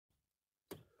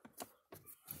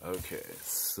Okay,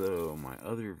 so my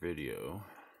other video,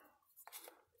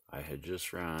 I had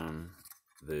just run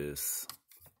this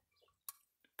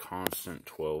constant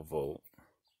 12 volt.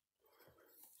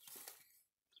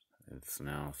 It's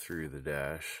now through the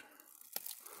dash.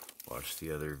 Watch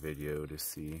the other video to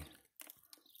see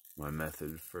my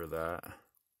method for that.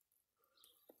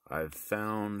 I've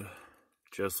found,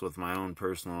 just with my own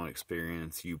personal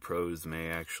experience, you pros may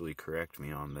actually correct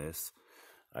me on this.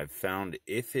 I've found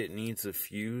if it needs a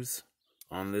fuse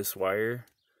on this wire,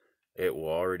 it will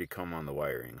already come on the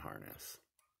wiring harness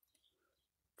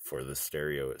for the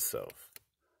stereo itself.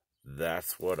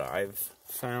 That's what I've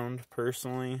found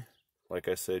personally. Like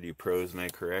I said, you pros may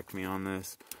correct me on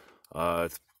this.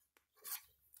 It's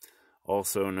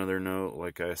also another note,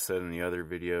 like I said in the other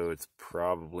video, it's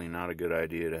probably not a good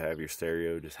idea to have your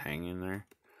stereo just hanging there.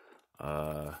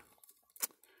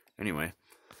 Anyway,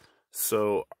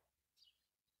 so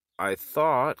I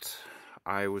thought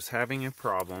I was having a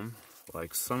problem,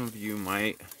 like some of you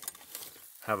might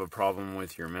have a problem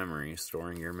with your memory,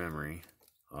 storing your memory.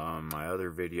 My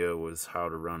other video was how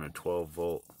to run a 12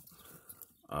 volt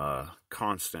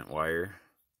constant wire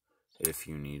if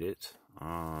you need it.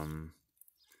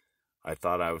 I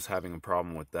thought I was having a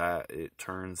problem with that. It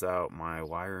turns out my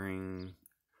wiring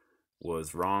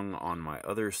was wrong on my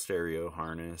other stereo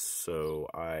harness, so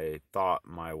I thought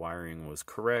my wiring was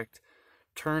correct.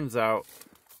 Turns out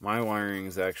my wiring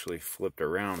is actually flipped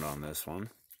around on this one.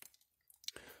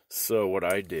 So what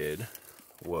I did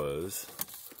was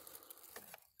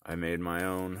I made my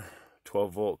own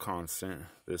 12 volt constant.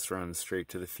 This runs straight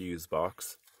to the fuse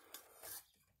box.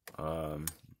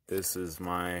 This is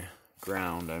my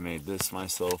ground. I made this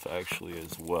myself actually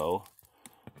as well.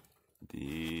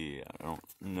 I don't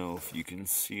know if you can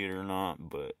see it or not,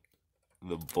 but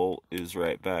the bolt is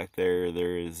right back there.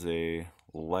 There is a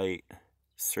light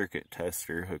circuit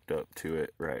tester hooked up to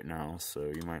it right now, so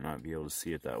you might not be able to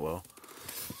see it that well.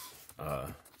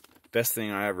 Best thing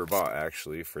I ever bought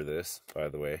actually for this, by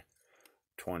the way.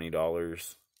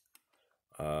 $20.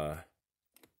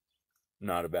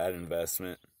 Not a bad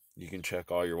investment. You can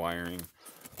check all your wiring.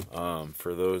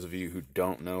 For those of you who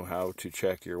don't know how to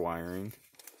check your wiring,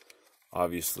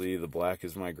 obviously the black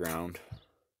is my ground.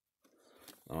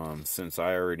 Since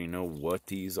I already know what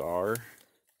these are,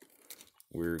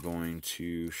 we're going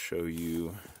to show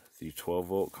you the 12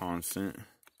 volt constant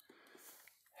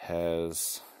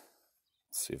has,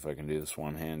 let's see if I can do this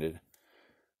one-handed.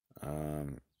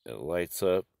 It lights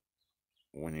up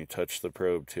when you touch the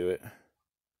probe to it.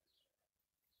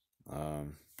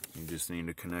 You just need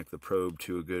to connect the probe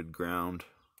to a good ground,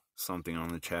 something on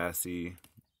the chassis,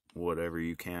 whatever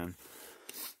you can.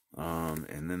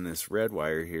 And then this red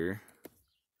wire here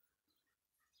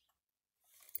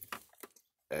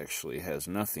actually has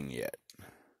nothing yet.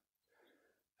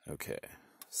 Okay,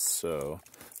 so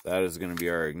that is going to be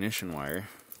our ignition wire.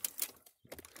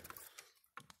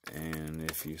 And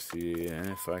if you see,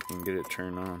 if I can get it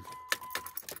turned on.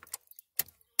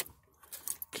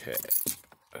 Okay.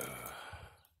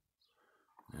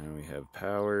 Now we have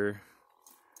power,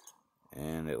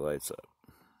 and it lights up.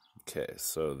 Okay,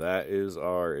 so that is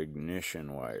our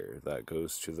ignition wire. That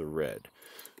goes to the red.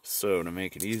 So to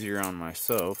make it easier on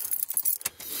myself,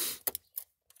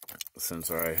 since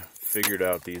I figured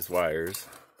out these wires,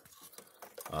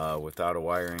 without a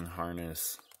wiring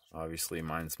harness, obviously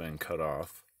mine's been cut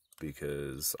off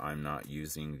because I'm not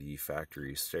using the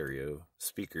factory stereo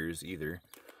speakers either,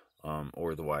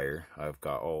 or the wire. I've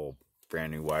got all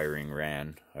brand new wiring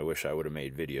ran. I wish I would have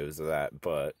made videos of that,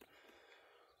 but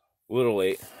a little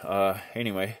late.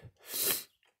 Anyway,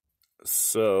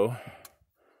 so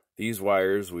these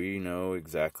wires, we know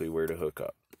exactly where to hook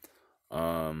up.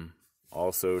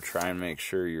 Also, try and make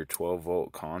sure your 12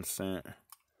 volt constant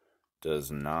does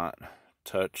not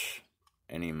touch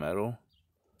any metal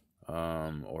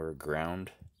or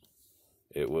ground.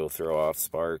 It will throw off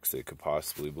sparks. It could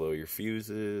possibly blow your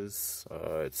fuses,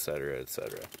 etc.,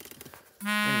 etc.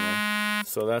 Anyway,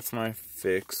 so that's my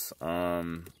fix.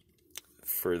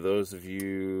 For those of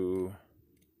you,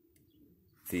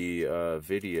 the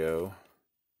video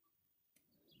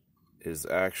is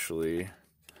actually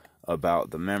about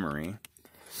the memory.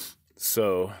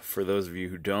 So, for those of you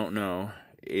who don't know,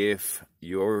 if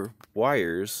your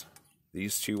wires,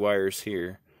 these two wires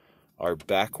here, are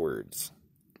backwards,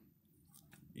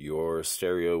 your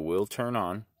stereo will turn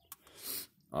on,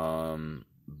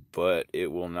 but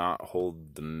it will not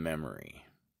hold the memory.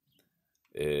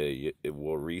 It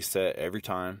will reset every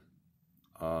time.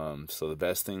 So the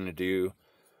best thing to do,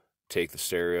 take the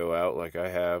stereo out like I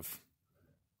have,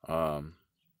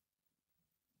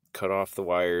 cut off the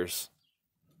wires,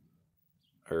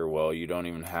 or well, you don't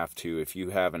even have to. If you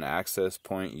have an access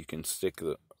point, you can stick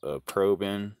a probe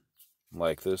in,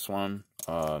 like this one.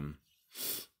 I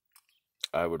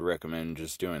would recommend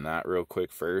just doing that real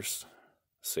quick first.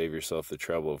 Save yourself the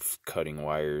trouble of cutting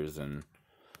wires and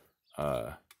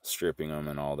stripping them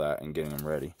and all that and getting them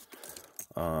ready.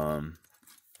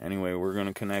 Anyway, we're going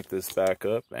to connect this back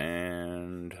up,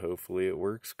 and hopefully it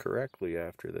works correctly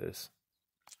after this.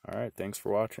 Alright, thanks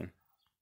for watching.